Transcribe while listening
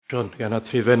John, gan a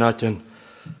tri fenadyn.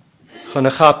 Chan a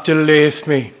chaptil leif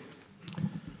mi.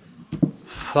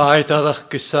 Ffaid adach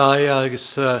gysau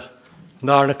agos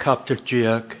nar na captil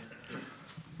diag.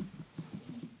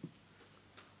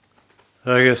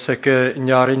 Agos ag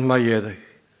nyarin ma ieddig.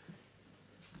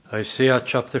 Isaiah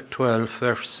chapter 12,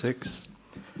 verse 6.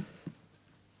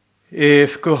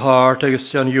 Eif go hart agos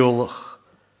jan iolach.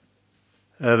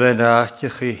 A fen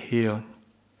aachich I hion.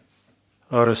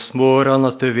 Ar y smór an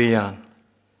at y fian.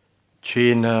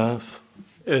 Tínaf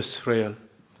Israel.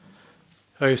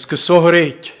 Agos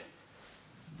gysohryd.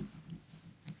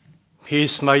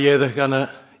 Hys ma ieddig gan a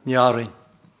nyarin.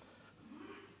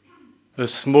 Y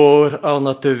smór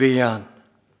an at y fian.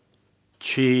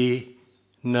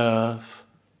 Tínaf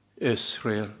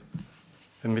Israel.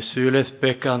 Y miswlydd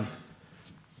becan.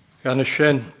 Gan y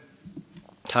sien.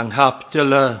 Tang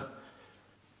hapdil y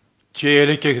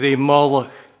Jelig ag ddi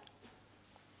molach.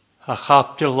 A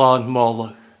chapdil lan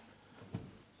molach.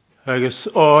 Agus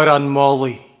o'r an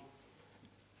moli.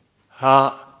 Ha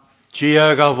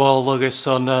diag a fol agus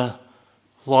an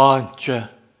lantja.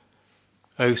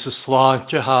 Agus y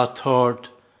slantja ha tord.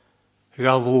 Ag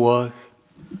a luag.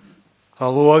 A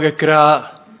luag a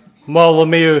gra mol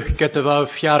mi yw gyda fa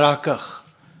fiaracach.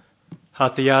 Ha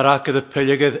di aracad y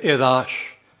piligyd iddash.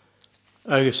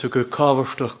 Agus ag y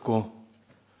coverstach go.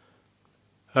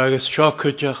 Agus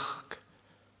siocydach.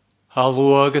 A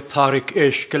luag a tarig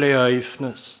isgol ei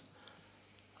eifnus.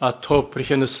 A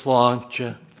toprich yn y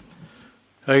slantja.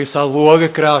 Agus a luag a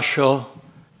grasio.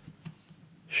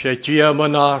 Se diam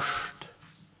yn arst.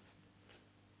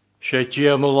 Se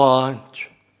diam y lant.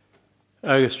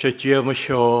 Agus se diam y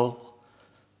siol.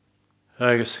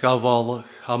 Agus gafolach.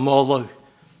 A molach.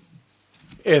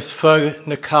 Ithfag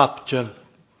na capdil.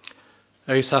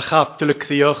 Agus a capdil y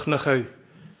cdioch na chag.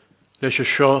 Leis y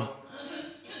sio.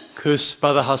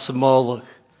 Cwsbad a has y molach.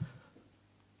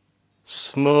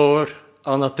 Smór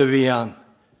an at y fian.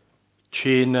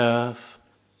 Tínaf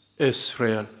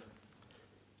Israel.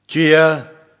 Gia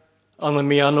an y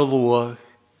mian o luag.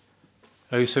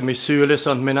 Agus y miswlys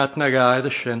an minat na gaid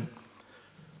y sin.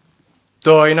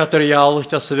 Doin at yr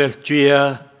ialwch as y fel gia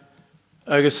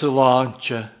agus y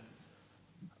lantja.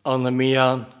 An y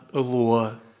mian o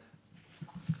luag.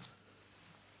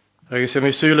 Agus y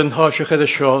miswlyn hosiach edd y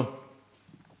sio.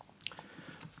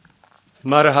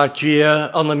 Mar ha gia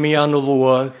an y mian o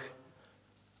luag.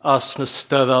 As na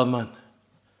styddaman.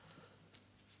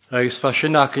 Agus fa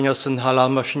sy'n acyn as yn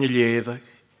halam as yn liefach.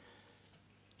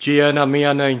 Gia na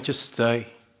mian ein tystau.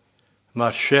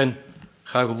 Mar sy'n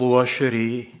chag lua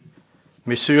syri.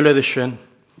 Miswlyd y sy'n.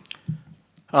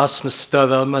 As na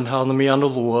styddaman hal na mian o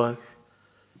luag.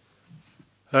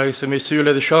 Agus y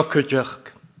miswlyd y sio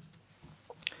cydjach.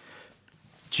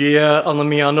 Gia an y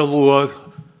mian o luag.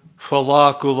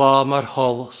 Fola gwla mar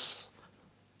holos.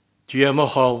 Gia ma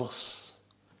holos.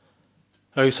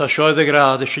 Agus a sioedd y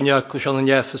grad ysyn iaclwys an yn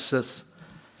Ephesus.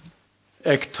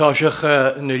 Eg tosiach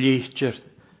yn y lítir.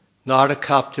 Nar y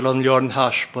capdil an liorn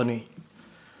hasbani.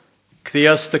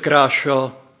 Cdias dy grasio.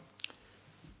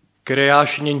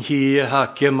 Greas yn hi ha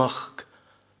gymach.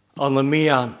 An y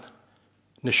mian.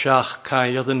 Na siach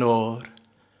cael yn o'r.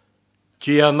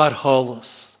 Gia mar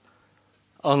holos.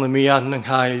 An y mian yng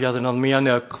nghael an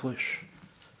mian eglwys.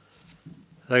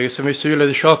 Agus y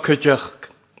miswlydd y sio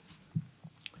cydjach.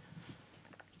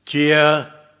 Gia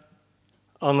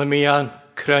an y mian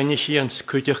crynnych I ans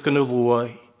cydjach gan y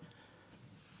lwai.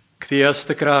 Cdias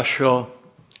dy grasio.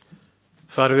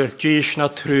 Far fel gys na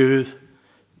trwydd.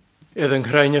 Idd yn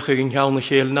crynnych ag yn cael na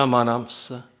chael na man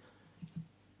amsa.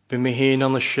 By mi hyn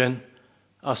an y sien.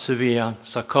 As y fian.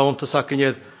 Sa contas ac yn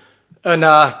idd. Yn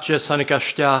aatjes an y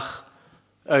gastiach.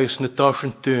 Agus na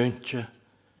dorsin dwyntje.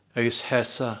 Agus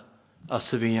hesa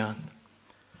as y fian.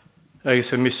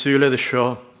 Agus y miswlydd y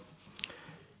sio.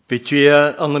 By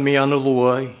gia an y mian o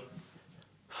lwai.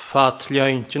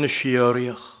 Fatliaint yn y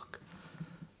sioriach.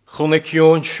 Chwnig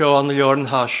iwn sio an y liorn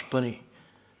hasbani.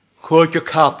 Chwg y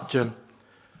capdil.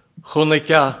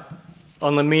 Chwnig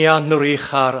an y mian yr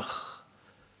ich arach.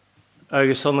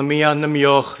 Agus an y mian y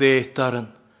mioch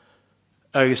ddeitaran.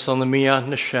 Agus an y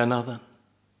mian y sienadan.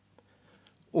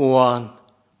 Oan,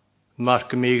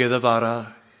 marc ymigedd y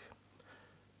farach.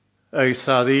 Agus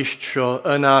fa ddysg sio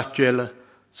yn adjela.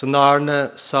 Sy'n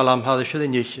arna salam hadde sydd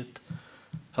yn iechyd.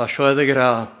 Ha sioedd y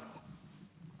gra.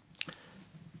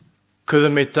 Cwydda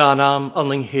mi danam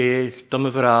an yng ngheil dam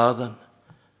y fradan.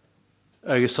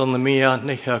 Agus an y mian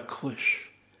na hyclwys.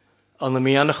 An y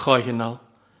mian y chohinal.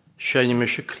 Sien ym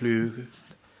eisiau clwgyd.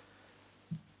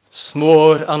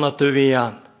 Smór an at y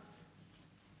fian.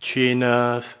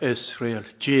 Tínaf Israel.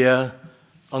 Gia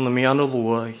an y mian o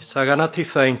lwai. Sag anna ti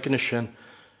ffenc yn ysyn.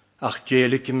 ach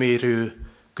dielik mi rú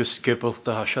gysgybalt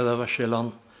a hasiad a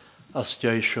fasilan as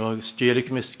dau sio, ys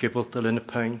dielik mi sgybalt a lyn y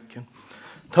paincan.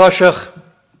 Tasiach,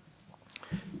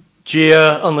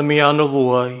 dia an y mi an o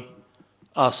fwy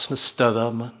as na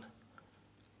styddaman.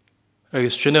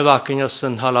 Agus sy'n y facin as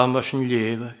yn halam fas yn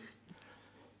liefach.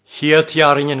 Hiad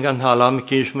iarin yn gan halam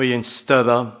gys mae yn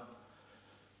styddam.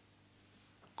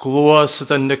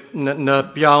 Glwasad na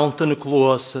biawnt yn y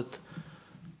glwasad.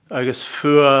 Agus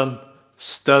ffwam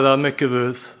styddam y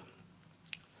gyfydd.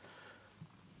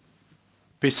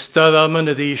 By styddam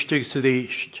yn y ddystig sydd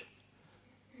eist.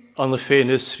 An y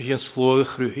ffenus rhi yn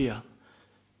slwg chrwhian.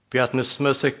 Biad na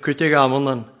smys y cwtig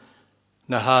amon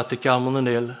na hat y gamon yn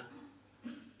ele.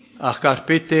 Ach gar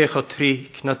byd dech o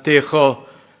trig, na dech o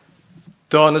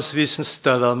donas fys yn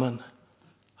styddam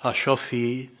ha sio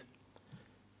ffydd.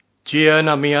 Dia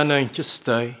na mi an eintio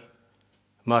stau,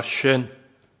 mar sy'n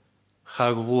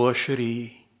chag fwys yr i.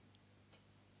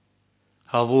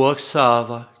 Ha fwag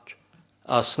safach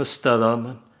as na styddam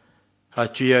ha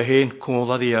dia hen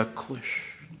cwlad i aclwys.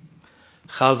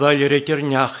 Cha fel yr egr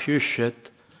niach ywsyd,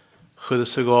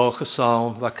 chydys y goch y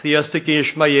sawn, fa criast y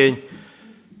gys mae ein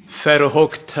fer o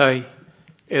hwg tai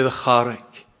edrych charag.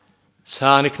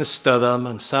 Sanig na styddam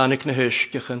sanig na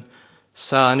hysgachan,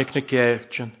 sanig na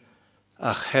geltjan,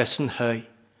 ach hesyn hei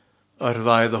ar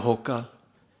faidd o hwgal,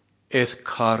 edrych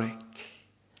charag.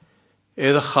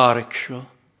 Edrych charag sio,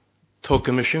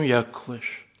 togym ysym iaclwys,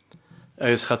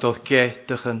 eis chadol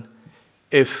getachan,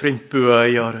 effrin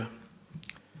bwy o'r.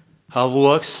 Ha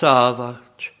fwag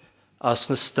safach, as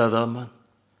na styddam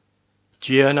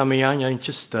dia na mi an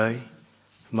eintio stau,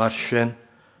 mar sy'n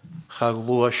chag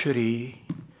lwys yr i.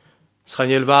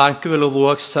 S'chan ilfan gyfel o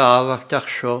lwag safach dach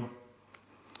sio.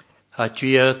 Ha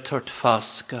dia tort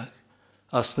fasgach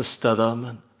as na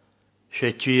styddam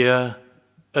se dia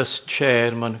ys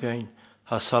chair man gain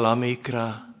ha salam i gra.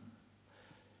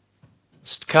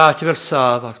 St cati fel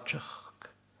safach jach.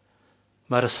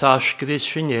 Mar y sasg ddys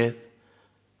sy'n edd.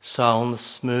 Sawn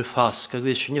smw fasgach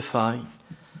ddys sy'n fain.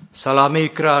 Salam i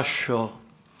gra sio.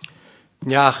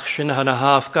 Niach sy'n hana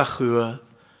haf gachwa,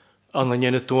 an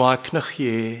yn y dwag na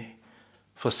chie,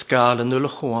 fos gael yn yl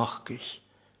chwachgich,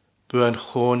 bwy'n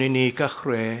chôn i ni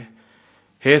gachre,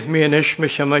 hedd mi yn ys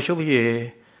mich am eich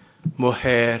ie, mo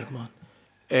herman,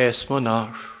 es mo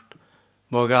nart,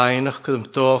 mo gainach gydym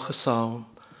doch y sawn,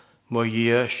 mo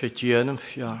ie sy dien yn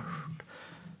ffiart.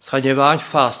 S'chan i fain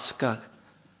fasgach,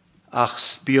 ach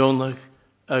sbionach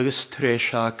agos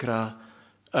tresagra,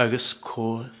 agos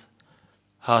codd.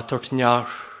 Ha tort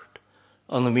njaart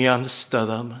an y mi an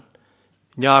styddam.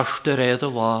 Njaart yr edd o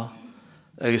la,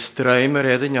 agos dreim yr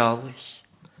edd y njalich.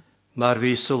 Mar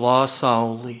fys o la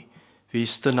sawli,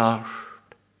 fys dy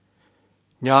nart.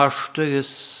 Njaart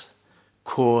agos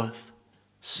codd,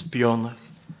 sbionach.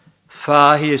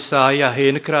 Fa hi isai a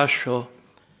hen y grasio,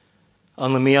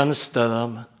 an y mi an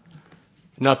styddam.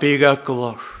 Na big a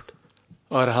glort,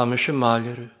 ar hamish y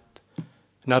malerwyd.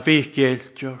 Na big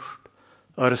geltjort.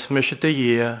 Ar ysmys y dy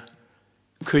ie,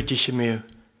 cwydych i miw,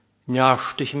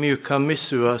 niartych i miw cam mi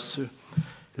sŵasw,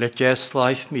 le ges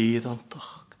laif mi ddantach.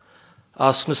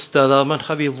 As na styddam yn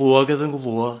chafi lwagad yn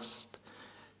glwast,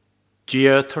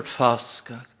 dia tort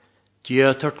fasgag,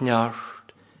 dia tort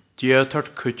niart, dia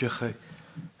tort cwydych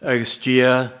agos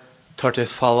dia tort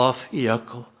eith falaf i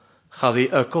agl, chafi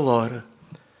agl ora,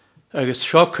 agos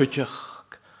sio cwydych,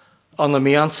 an y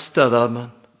mi an styddam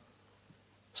yn,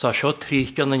 sa sio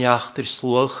trych gan yn iachtir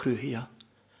slwag chrwhia.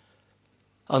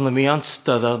 An y mi an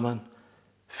styddam yn,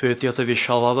 ffydiad y fi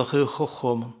sialafach y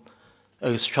chochom,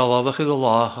 agos sialafach y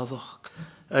golahadach,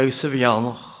 agos y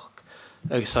fianach,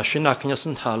 agos asyn acnias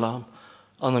yn halam,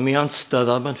 an y mi an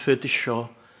styddam yn ffydi sio,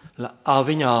 le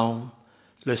afin awn,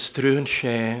 le strwyn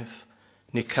sef,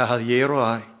 ni cahad ier o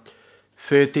aid,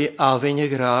 ffydi afin y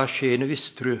gra sien y fi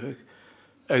strwyd,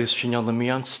 agos sy'n an y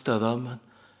mi an styddam yn,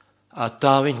 a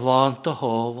dafyn lant o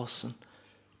hofasen,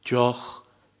 joch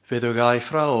fydd o gai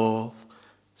ffra of,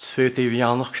 sfyd i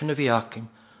fianach sy'n y fiacyn,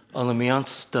 an y mi an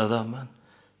styddam yn,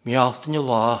 mi altyn y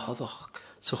lahadach,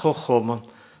 sy chochomon,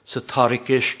 sy tarig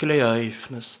ysgol ei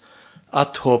eifnes, a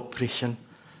tobrichen,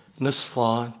 na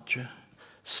slantje.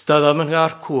 Styddam yn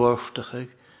gair cwrstach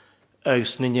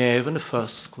agos na nefn y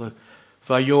ffysglag,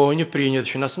 fa io'n y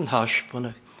brynydd sy'n as yn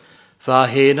hasbonach, fa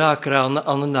hena ac ran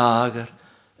an y nagar,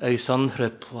 agos an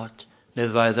hryplad,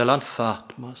 nid faeddel an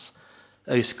fatmas,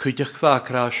 agos cwydych fa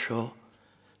grasio,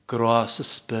 gros y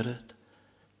spirit,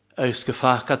 agos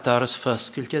gyffach adar ys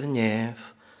ffysgil gyda nef,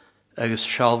 agos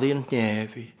siali yn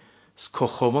nefi,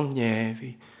 scochom yn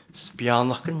nefi,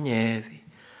 sbianach yn nefi,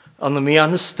 an y mi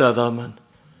an ystydam yn,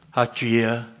 ha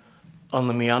gia,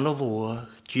 an y mi an o fwag,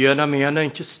 gia na mi an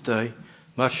eintio stau,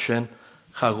 mar sin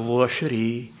cha glóisir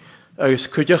í, agus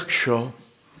cuideach seo,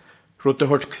 rwyd y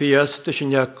hwrt cwiast ys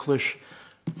yn iaclwys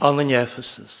an yn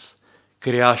Ephesus,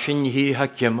 gyriasyn hi ha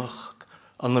gymach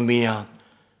an y mian,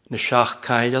 na siach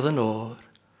caelad yn o'r.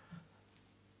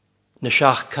 Na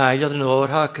siach caelad yn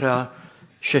o'r ha gra,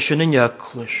 sysyn yn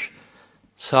iaclwys,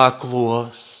 sa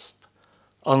glwast,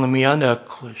 an y mian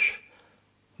iaclwys,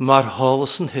 mar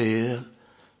holas yn hyl,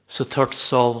 sa tart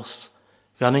solas,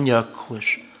 gan yn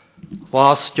iaclwys,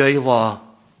 las jai la.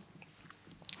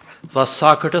 Va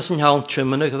sacrt as yn hawn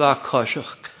trymanig dda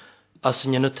cosiach as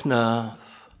yn ynit naf.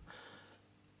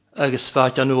 Agus fa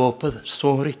jan opad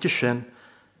songri ti sin,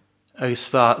 agus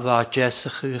fa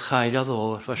jesach y chaelad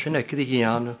o'r, fa sy'n egyd i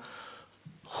gianw.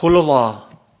 Chwl o la,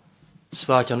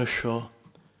 sfa jan o sio.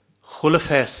 Chwl o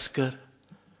fesgar,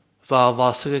 fa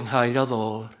lasag yng chaelad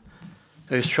o'r.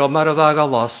 Agus sio mar o fag a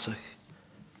lasag.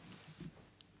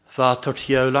 Fa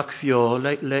tortiawlac fio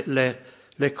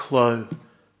le clw.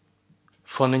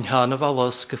 Van een hane van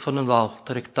loske van een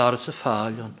altar, ik daar ze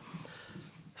falion.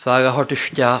 Vaga hort de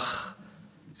stiach,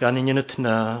 gan in het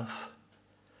naaf.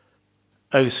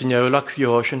 Agus een jouwlak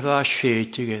vjoosjen va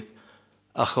sheetiged,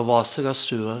 a gewassig as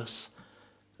suas.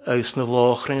 Agus na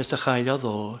lochrin is de gaila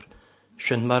door,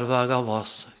 shin mar vaga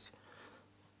wassig.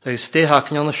 Agus de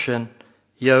hakken an shin,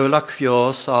 jouwlak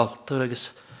vjoos altar,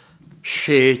 agus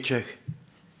sheetig,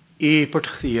 iepert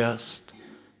gviast,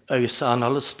 agus aan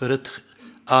alle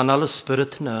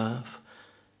spirit naf.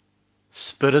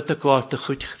 Spirit a gwart a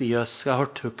chwyd chdiast ga hor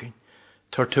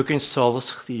tukin solas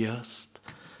chdiast.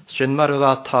 Shin mar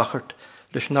a tachart,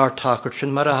 lish nar tachart,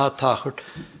 shin mar a tachart,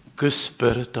 gus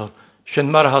spirit o.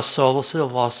 Shin mar a solas a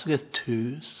lasig a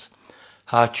tuus.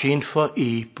 Ha chin fa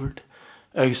ieperd,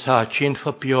 agus ha chin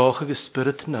fa bioch agus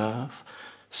spirit naf.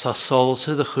 Sa solas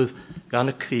a chwyd gan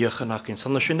a kriach an akin.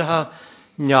 San shin ha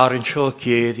njarin sio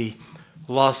gedi,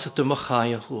 lasig a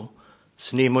machayach.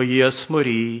 Sni mo ies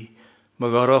mori, ma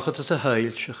garochat as a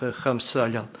heil, sich a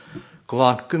chamsalian,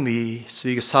 glan gumi,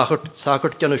 svig a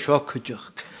sagart gan a sio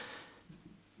cwydioch.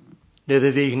 Nid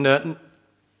y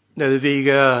fig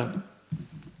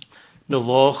na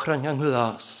loch ran yang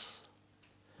hwyddas.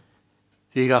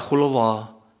 Fig a chwl o la,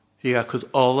 fig a cwyd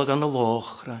olag an a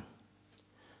loch ran.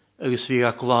 Agus fig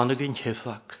a glanig yn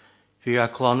hyfag, fig a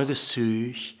glanig y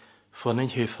sŵs, fan yn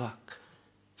hyfag.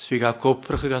 Sfig a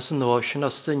goprach ag as yn oesyn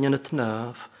as dyn yn y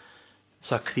tnaf,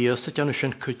 sa crias ag anw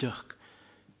sy'n cwydioch.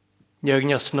 Niag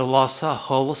nias na las a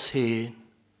holas hen,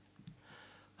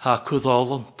 ha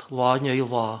cwdolont la neu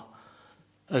la,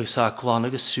 ag sa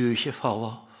glanag y sŵs y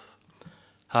falaf.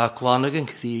 Ha glanag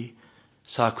yn cdi,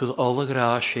 sa cwdolag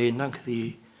ras hen na'n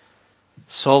cdi,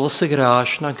 solas ag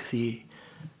ras na'n cdi,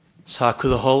 sa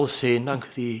cwdolas hen na'n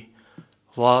cdi,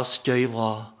 las jai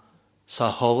la, sa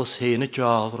holas hen y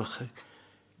jadrach ag,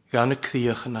 gan y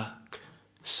criachnach,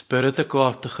 spirit a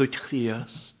gwart a chwyd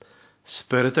chdiast,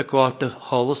 spirit a gwart a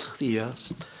holas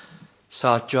chdiast,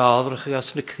 sa jadrach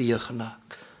as na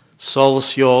criachnach,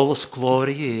 solas iolas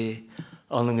glori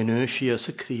an yng ngynw sias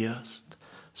y criast,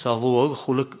 sa lwag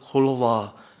chwla la,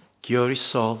 giori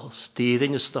solas,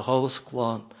 dyddyn ys da holas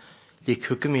glan, li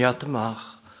cwgym i at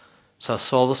ymach, sa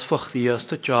solas fach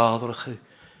chdiast a jadrach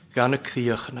gan y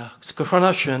criachnach. Sgwrfan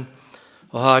asyn,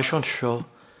 o haes o'n sio,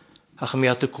 ach mi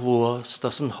at y glwas,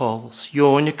 das yn hols,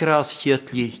 ion y gras hiet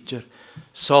lichter,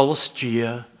 solas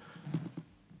gia,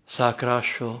 sa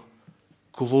grasio,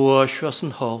 glwasio as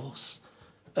yn hols,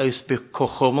 eis by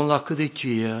cochom yn lac ydi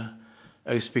gia,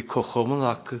 eis by cochom yn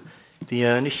lac ydi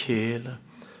yn y chela,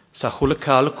 sa chwle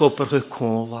cael y gobar y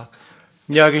cwnlag,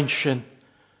 miag yn sy'n,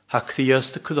 ha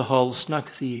cthiast y cwyd y hols na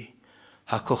cthi,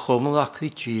 ha cochom yn lac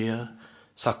ydi gia,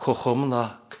 sa cochom yn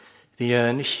lac ydi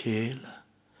yn y chela.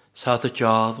 Sa dy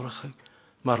jadrach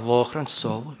mar loch ran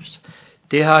solas.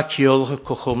 De ha ciolch y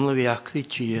cochomla fi ac ddi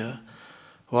gia.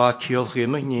 O ha ciolch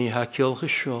yma ni, ha ciolch y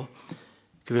sio.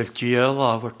 Gyfel gia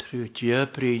lafart rhyw, gia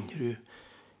brin rhyw.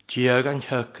 Gia gan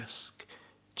hygysg.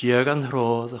 Gia gan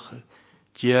roddach.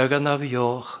 Gia gan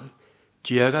afioch.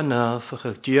 Gia gan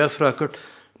nafach. Gia ffragart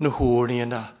na hwrni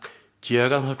yn ac. Gia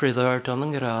gan hydryddart an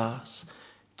yng gras.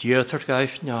 Gia tar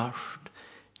gaif nart.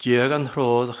 Gia gan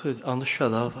roddach an y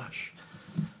siadafas.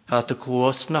 Had de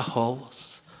gloos na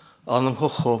hols, an een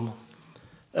chochom,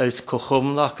 uit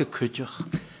chochom lak a kudjach,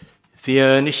 via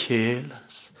een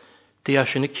chelas, die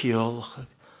as in a kiolach,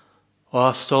 o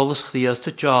a solas chdias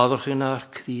te jadach in ar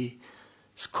kdi,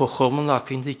 cochom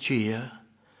lak in di gia,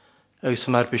 uit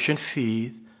mar bis een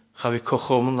fied, ga vi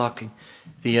cochom lak in,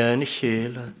 via een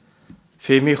chela,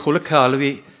 fe mi chule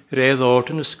kalvi, red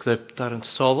orden a script daar een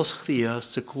solas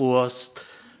chdias te gloos,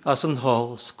 as een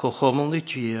hols, cochom di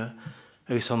gia,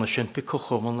 agus an a sin pe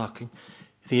cochom an lacin,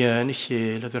 Dhi yn I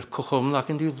chéle, fel cochom ac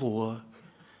yn di lwag.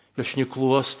 Fel sy'n I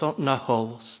glwys na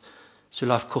hols.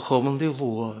 Sy'n ar cochom yn di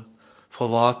lwag.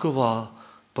 Ffola gwa,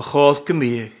 bychodd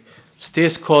gymig.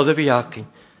 Stes codd y fi acyn.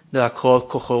 Na codd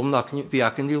cochom ac yn fi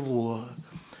acyn di lwag.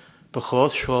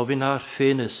 Bychodd siofyn ar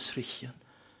ffyn ysrichian.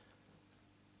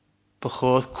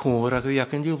 Bychodd cwr ac fi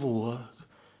acyn di lwag.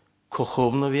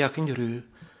 Cochom na fi acyn rhyw.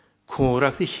 Cwr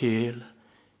ac di chél.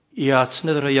 I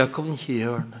atsnedd rhaid yn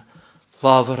hirna.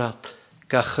 Lafarat,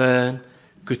 gachan,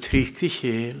 gwtrych di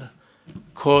chél.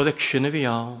 Coddec sy'n y fi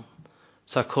awn.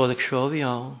 Sa coddec sio fi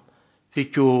awn. Fi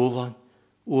gwlan.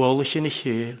 Wol sy'n y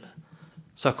chél.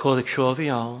 Sa coddec sio fi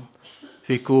awn.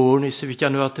 Fi gwrn I sy fi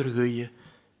ganw at yr gwy.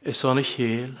 Ys o'n y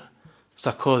chél.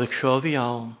 Sa coddec sio fi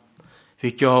awn.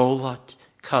 Fi gawlat.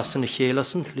 Cas yn y chél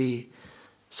as yn tli.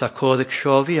 Sa coddec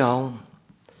sio fi awn.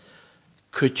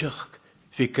 Cydjach.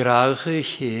 Fi graag y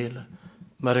chél.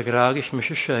 Mae'r graag eich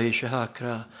mysio seis y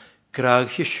hacra. Graag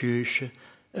eich siwsio.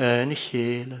 Yn y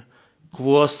chél.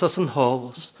 Gwostas yn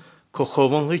hols.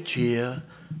 Cochomon y gia.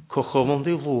 Cochomon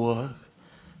y lwag.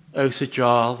 Ag sy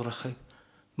jalrach.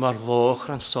 Mae'r loch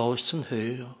rhan solys yn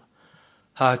hyl.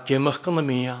 Ha gymach gan y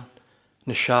mian.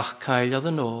 Na siach cael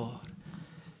yn o'r.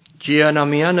 Gia na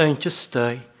mian yn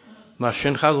gystai. Mae'r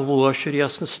sy'n chael lwys yr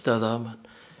ias yn styd am.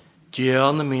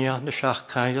 Gia na mian na siach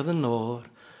cael yn o'r.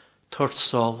 Tort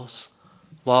solys.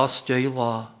 Las jai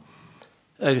la.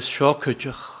 Ag sio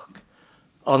cydjach.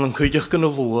 An yn cydjach gan y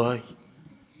lwag.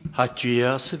 Ha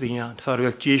gia sy fian.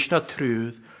 Farwel gys na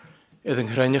trwydd. Edd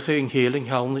yn chreinach yng nghyl yng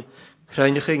nghawn.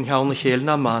 Chreinach yng nghawn y chyl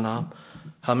na manam.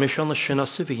 Ha mis o'n y sy'n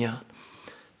as y fian.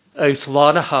 Ag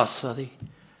slan y hasadi.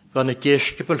 Fan y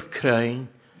gesgybl crein.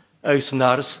 Ag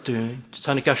snar y stwynt.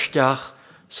 Tan y gastiach.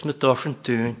 Sy'n y dos yn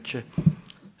dwynt.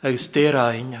 Ag styr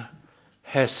aina.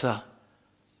 Hesa.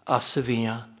 As y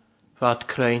fian. Fad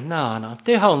crein na anam.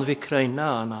 De hawn fi crein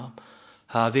na anam.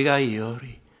 Ha fi ga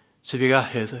iori. Sy fi ga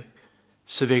hyddig.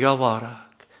 Sy fi ga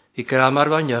warag. I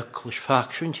gramar fan ygl.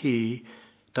 Sfacsiwn hi.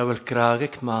 Da wel graag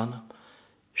ec manam.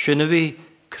 Sy'n fi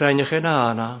creinach yn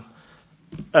anam.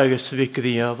 Agus fi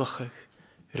gddiafach.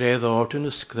 Redd ord yn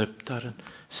ysglyptar.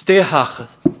 Ste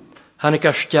hachad. Han y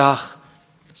gastiach.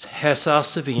 Hesa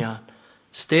as y fian.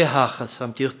 Ste hachad.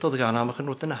 Sam dirtod gan amach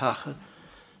yn wrth yn y hachad.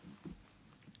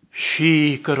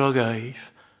 Si gyrog aif,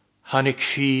 hannig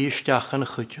si ysdiach yn y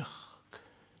chydjach.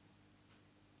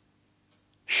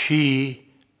 Si,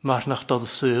 mar nach dod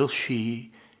y syl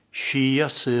si a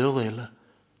syl ele.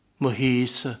 Mo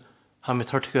hisa, ha mi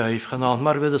tart gaif, chan on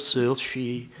mar fydd y syl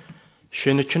si.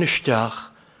 Sy'n y chyn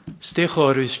ysdiach, stech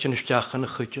orwys chyn ysdiach yn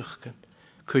y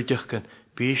chydjach gan,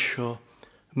 bisio,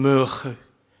 mwchag,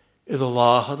 iddo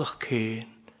lahad o'ch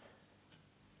cyn.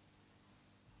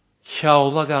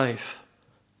 Llawl ag aif.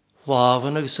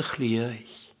 Lavan agus y chliau.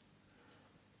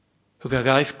 Hwg ag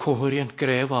aif cwhri yn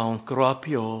gref awn, groab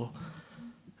io.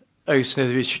 Agus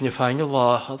nid fys sy'n y ffain y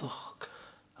lahadwch.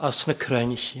 As na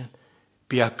crynchian.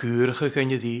 Bi a gwrch ag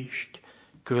yn y ddysg.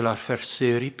 Gwyl ar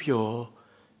ferseri bio.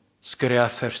 Sgre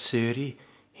ar ferseri.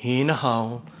 Hyn a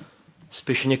hawn.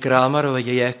 Sbysyn y gramar o fe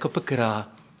Iacob y gra.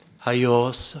 Ha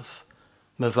Iosef.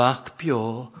 My fac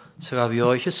bio. Sy'n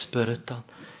gafioich y spyritan.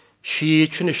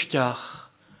 Sied sy'n ysdiach.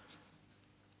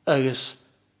 Agus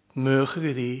mwch ag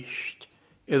ydysg,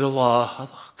 iddo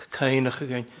lahadach, cainach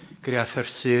ag ein, gyda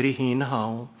ferseri hyn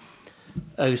hawn,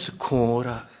 agus y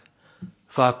cwrach,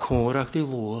 fa cwrach di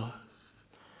lwag,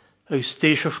 agus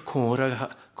steisio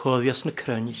cwrach coddias na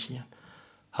crynchian,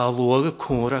 ha lwag y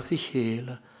cwrach di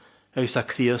chéle, agus a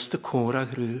crias dy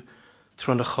cwrach rhyw,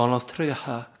 tron y chonoltra y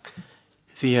hac,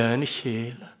 fi yn y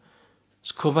chéle,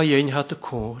 sgwma ein hat y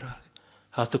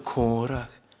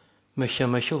cwrach,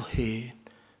 mychel hyn,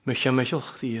 mychel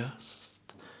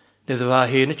chdiast. Nid fa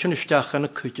hyn y chyn ysdiach yn y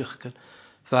cwydych gan,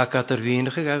 fa gad yr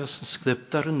finnach ag agos yn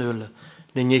sglypt ar y nwyla,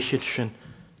 nid nichyd sy'n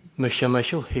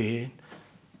mychel hyn,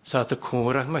 sa dy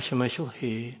cwrach mychel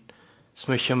hyn,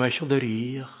 smychel dy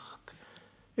riach,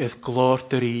 eith glor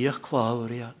dy riach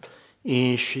clawriad,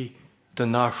 einsi dy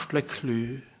narstle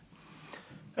clw.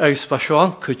 Agus fa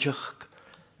sio'n cwydych,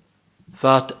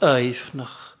 fad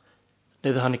eifnach,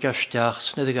 nid hannig astiach,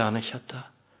 nid ag anach ata.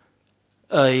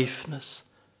 Eifnes,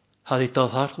 had I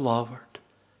dod ar lafard,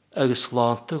 agus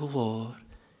lant y glor,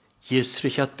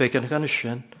 ysrich at began gan y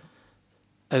sy'n,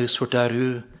 agus wrth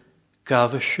arw,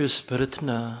 gafys y spyrt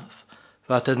naf,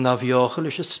 fad y nafiochel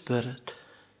ys y spyrt,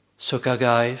 so gag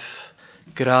aif,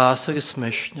 gras agus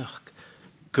mysnach,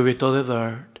 gywidodd y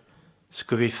ddard,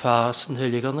 sgywi ffas yn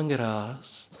hylig on yn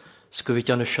gras, sgywi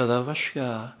gan y siadaf a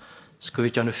sga,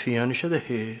 sgywi gan y ffian ys y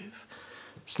hef,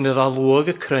 snydd a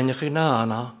lwag y crynach i na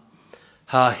ana,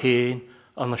 ha hyn,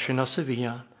 an sy'n as y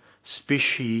fian,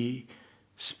 sbisi,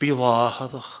 Sbí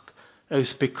láhadach,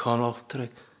 sbí conoltrach,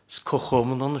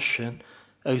 cochoman an sin,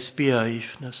 sbí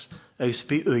aifnas,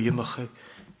 sbí uymachach,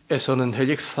 an yn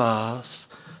hylig ffas,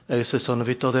 an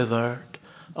vit od edhard,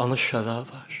 an y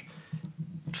siadafas.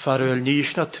 Farwyl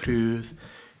nís na trúd,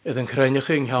 yn crynach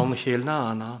yng nghawn chyl na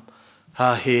anam,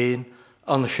 ha hen,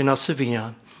 an sin as y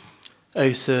fian,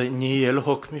 ni el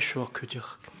hwc mi sio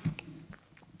cwdych.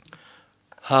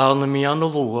 Ha an mi an o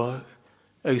lwag,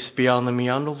 bi an mi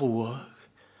an o lwag,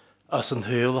 as yn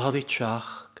hyl had I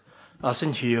tiach, as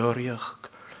yn hioriach.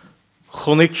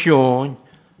 Chwnig ion,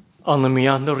 an mi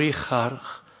an o ri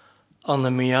charch, an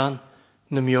mi an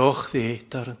na mioch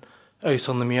ddeitaran,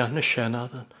 an mi an na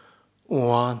sienadan,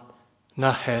 oan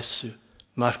na hesu,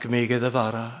 mar gymigedd y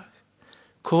farag.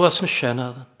 Cwas na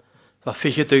sienadan, fa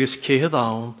ffych ydys cehydd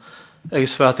awn,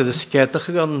 fa yd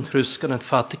ysgedach gan rhwsgan yn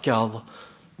ffat y galw,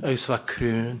 fa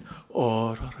crwn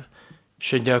o'r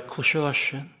sy'n diaclwysio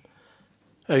asyn,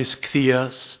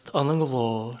 cthiast an yng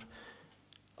nghlor,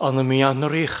 an mi an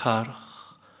yr eich charch,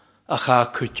 a cha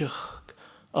cwtioch,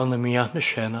 an mi an na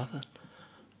sienadan,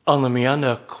 an mi an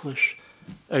eclwys,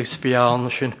 bian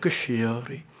sy'n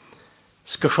gysiori.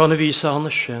 Sgyrchon y fisa an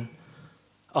sy'n,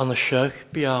 an sy'n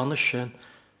bian sy'n,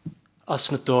 as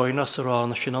na doin as yr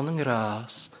an sy'n an yng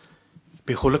ngras,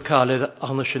 bi chwl y caled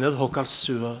an sy'n edd hogal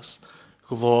sŵas,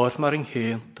 glor mar yng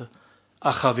nghenta,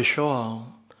 a chafi sio awn,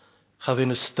 chafi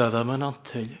yn ystydam yn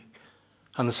antilig,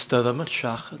 an ystydam yn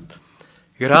siachad.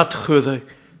 Grad chwyddig,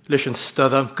 leis yn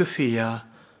ystydam gyffia,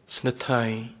 sna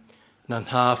tain, na'n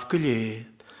haf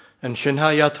gylid, yn sy'n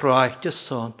haiad rhaid y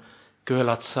son, gwyl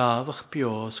at safach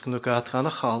bios, gynnu gad gan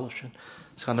y chalwysyn,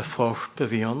 gan y ffordd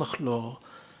byfion o'ch lo.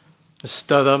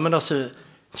 Ystydam yn as y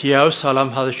tiaw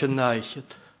salam hadde sy'n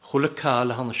naichyd, chwl y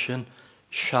cael han sy'n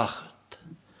siachad.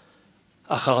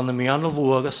 A chan y mi an y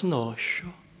lwag as yn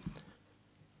oesio.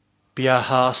 Bia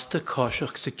hast y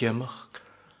cosiach sy'n gymach,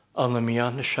 an y mi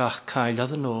an y siach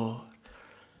caelad yn o'r.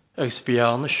 Bia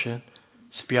an y sy'n,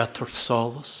 bia trwrt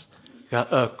solas, ga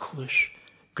ygwys,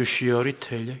 gysiori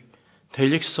teilig,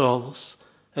 teilig solas,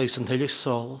 yn teilig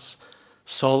solas,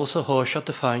 solas a hoes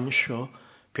at y ffain y sio,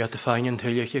 bia at y ffain yn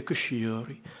teilig y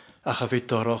gysiori, a cha fi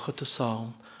doroch at y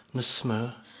sawn, na smö.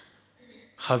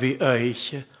 Cha fi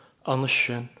eiche an y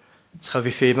sy'n, cha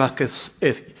fi ffeim ac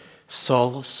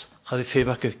solas, cha fi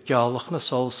ffeim ac galach na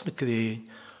solas na gdyn,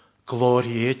 glor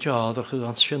ie jadrach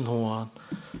yn sy'n hoan,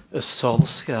 y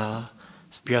solas ga,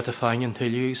 bia at y ffain yn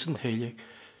teilig yn teilig,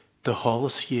 dy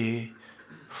holas ie,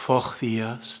 foch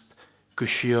ddiast,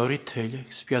 gysiori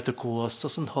teilig, biad y gwost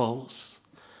as yn hols.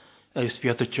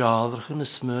 Biad y jadrach yn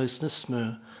ysmö,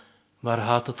 mar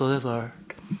hat at oedd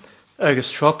ddard.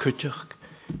 Tro cwtioch,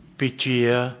 bi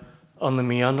gia an y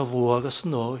mi an y lwag as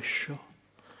yn oesio.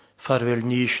 Farwyl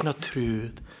nís na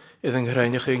trwyd, yn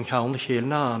nghreinach yng nghawn y chyl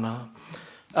na ana,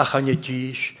 a chan y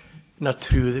gys na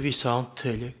trwyd y fi sawn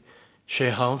teilig,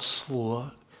 sé hawn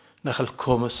slwag, na chael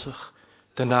comasach,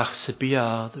 dynach sy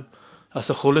biadw, as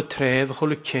a chwl y tref, a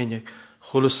chwl y cenig,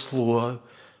 chwl y slwag,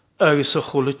 a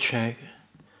chwl y teg.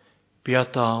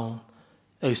 Biad dawn,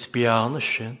 bian y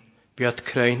sy'n, biad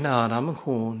crein na anam yng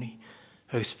nghwni,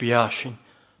 biasyn,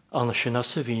 an y sy'n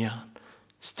as y fian.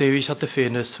 Stewis at y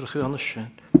ffenestrych an y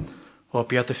sy'n, o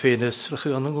biad y ffenestrych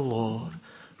an yng nghlor,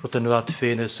 rwyd yn wad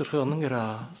ffenestrych an yng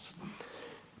ngras.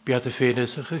 Biad y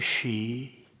ffenestrych y si,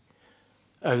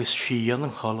 si an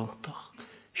yng nghalantach,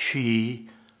 si,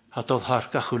 a dod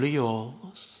harc a chwli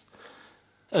olas.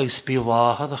 Sbi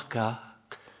lahad a'ch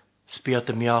gag, sbi at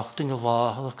y miacht yn y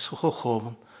lahad a'ch sgwch o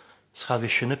chwmyn,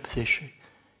 sgafis yn y pthysig,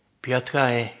 biad ga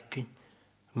egin,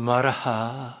 mar a ha.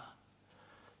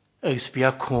 Sbi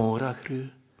a cwrag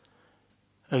rhyw,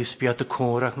 sbi at y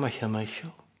cwrag ma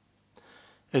hymaisio.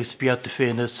 Sbi at y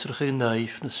ffenestrych y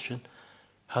naif nes sy'n,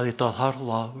 had I dod har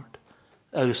lawr,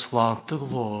 slant y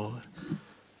glor.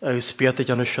 Sbi at y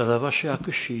jan y siadafas ac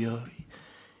y siori.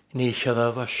 Ni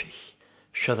siadafas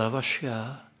ia,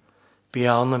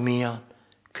 bian y mian,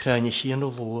 crainig i yn y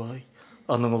lwy,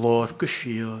 an yng nghlor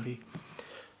gysiori.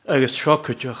 Tro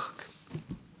cwtioch,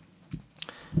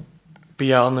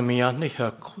 bian y mian neu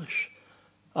hyclwys,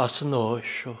 as yn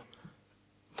oesio,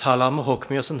 talam y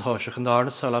hwcmi as yn hosiach yn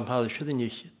arna salam hadysio ddyn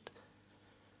ichyd.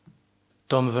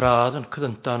 Dom frad yn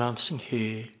cydyntan am sy'n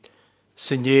hyl,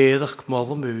 sy'n iedach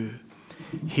gmol y mw,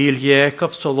 hyl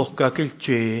Jacob solwch gagil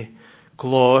je,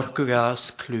 glor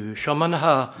gygas clw, sio man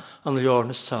ha an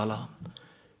liorn y salam.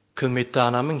 Cymryd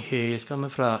dan am yng nghyl gam y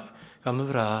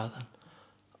fradan.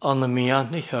 An y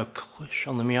mian neu hyclwys,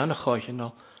 an y mian y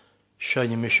choenol,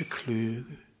 sy'n ym eisiau clw.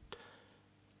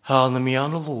 Ha an y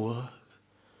mian y lwag.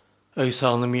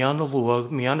 An y mian y lwag,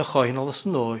 mian y choenol as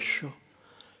yn oesio.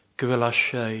 Gyfel a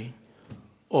sy'n,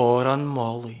 o'r an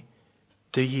moli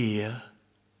dy ie.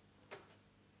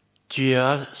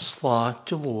 Dia slant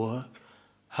dy lwa,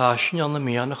 hasyn an y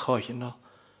mi an y chohinol,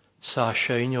 sa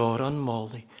sy'n o'r an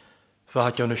moli, fa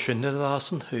dion y sy'n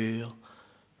eddas yn hyl,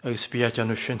 agos bia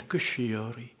dion y sy'n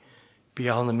gysiori,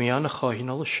 bia an y mi an y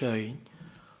chohinol y sy'n,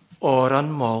 o'r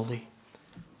an moli,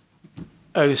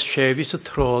 agos sefis y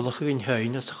trodach ag yn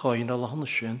hyn as y chohinol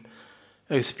y sy'n,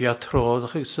 agos bia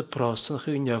trodach agos y brosach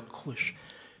ag yn yglis,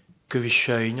 gyfi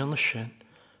sy'n an y sy'n.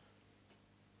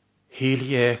 Hil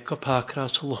iec o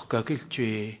pacras o lwca gyl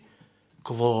dje,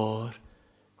 glor,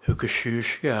 hwg y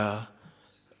siwys ga,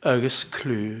 agos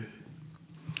clw.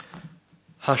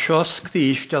 Hasio'r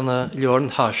sgdys gan y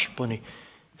liorn hasbwni,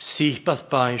 sy'n bath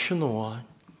bain sy'n oan.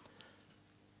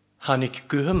 Hanig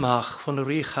gwhymach fan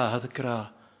yr i chahad y gra,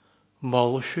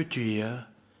 mol sy'n dia,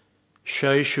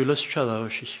 sy'n siwlys siadaw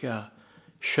sy'n ga,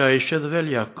 sy'n sydd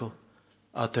fel iacol,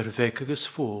 a dyr feg agos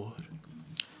ffwr.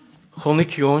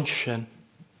 Chwnig ion sy'n,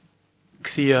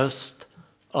 cthiast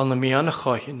an y mi an y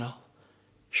chohinol,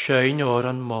 sy'n o'r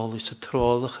an mol is y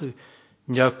trodach y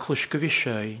niaclwys gyfi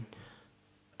sy'n,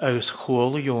 agos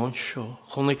chwol y ion sio,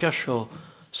 chwnig a sio,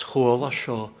 schwol a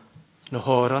sio, na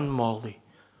hor an moli,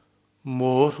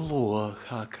 môr lwag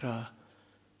ha gra,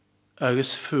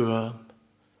 agos ffwam,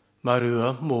 mae'r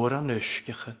ywam môr an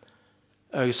ysgachan,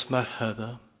 agos mae'r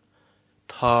hyddam,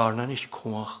 tarnan is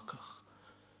cwachgach,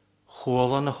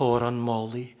 chwol an y hor an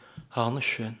moli, han y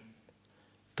sy'n.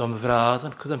 Dom vrad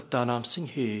an cydam dan am sy'n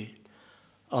hyd,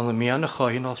 an y mi an y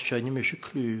chohin al sy'n ym eisiau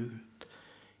clwyd.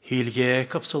 Hil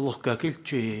Jacob sy'n lwca gyl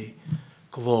dje,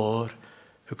 glor,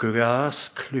 hwg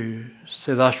clw,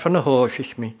 sydd asfan y hos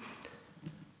ich mi.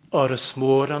 Or y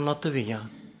smwr an ad y fian,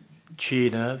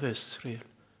 Gina of Israel.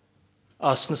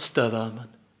 As na stydda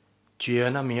man,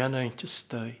 Gina mi an ein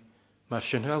tystau, mae'r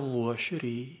sy'n gael lwys yr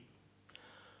i.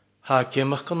 Ha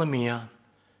gymach gan y mi an,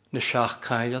 na siach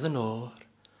cael ad yn or.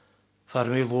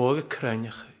 Far mi lwag y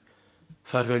crynach,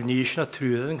 far fel nis na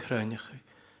trwydd yn crynach,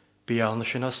 bian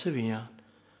sy'n as y fian,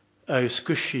 agos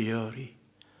gysiori,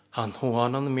 han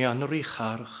hwan an y mian yr i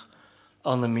charch,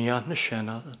 an y mian na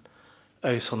sianadan,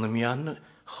 agos an y mian na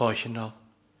choichinol,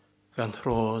 gan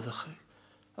rhoddach,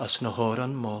 as na hor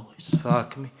an molis,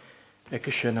 fag mi, ag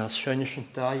y sy'n as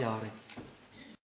sy'n da iari.